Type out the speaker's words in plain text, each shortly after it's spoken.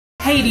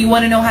Hey, do you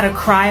want to know how to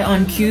cry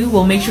on cue?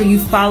 Well, make sure you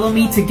follow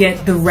me to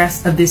get the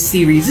rest of this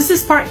series. This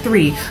is part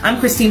 3.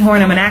 I'm Christine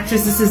Horn. I'm an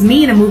actress. This is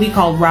me in a movie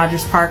called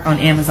Rogers Park on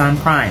Amazon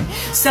Prime.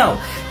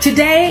 So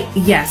today,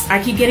 yes,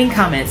 I keep getting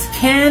comments.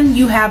 Can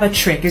you have a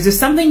trick? Is there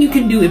something you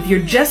can do if you're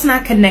just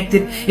not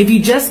connected, if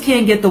you just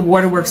can't get the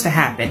waterworks to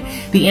happen?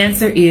 The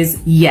answer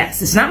is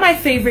yes. It's not my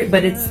favorite,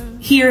 but it's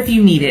here if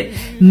you need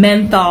it.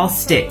 Menthol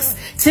sticks.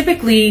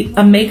 Typically,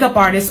 a makeup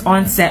artist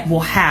on set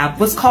will have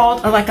what's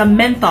called like a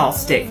menthol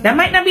stick. That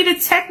might not be the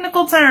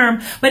technical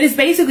term, but it's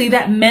basically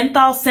that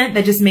menthol scent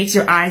that just makes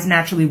your eyes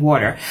naturally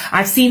water.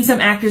 I've seen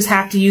some actors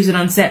have to use it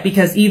on set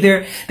because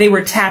either they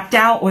were tapped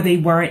out or they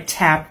weren't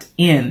tapped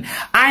in.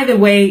 Either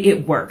way,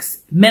 it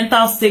works.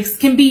 Menthol sticks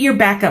can be your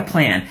backup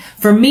plan.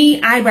 For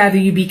me, I'd rather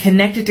you be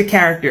connected to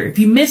character. If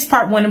you missed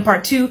part 1 and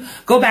part 2,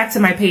 go back to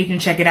my page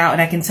and check it out,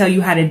 and I can tell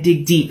you how to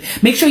dig deep.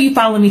 Make sure you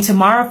follow me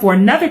tomorrow for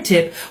another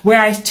tip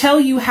where I tell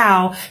you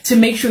how to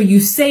make sure you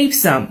save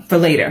some for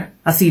later.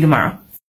 I'll see you tomorrow.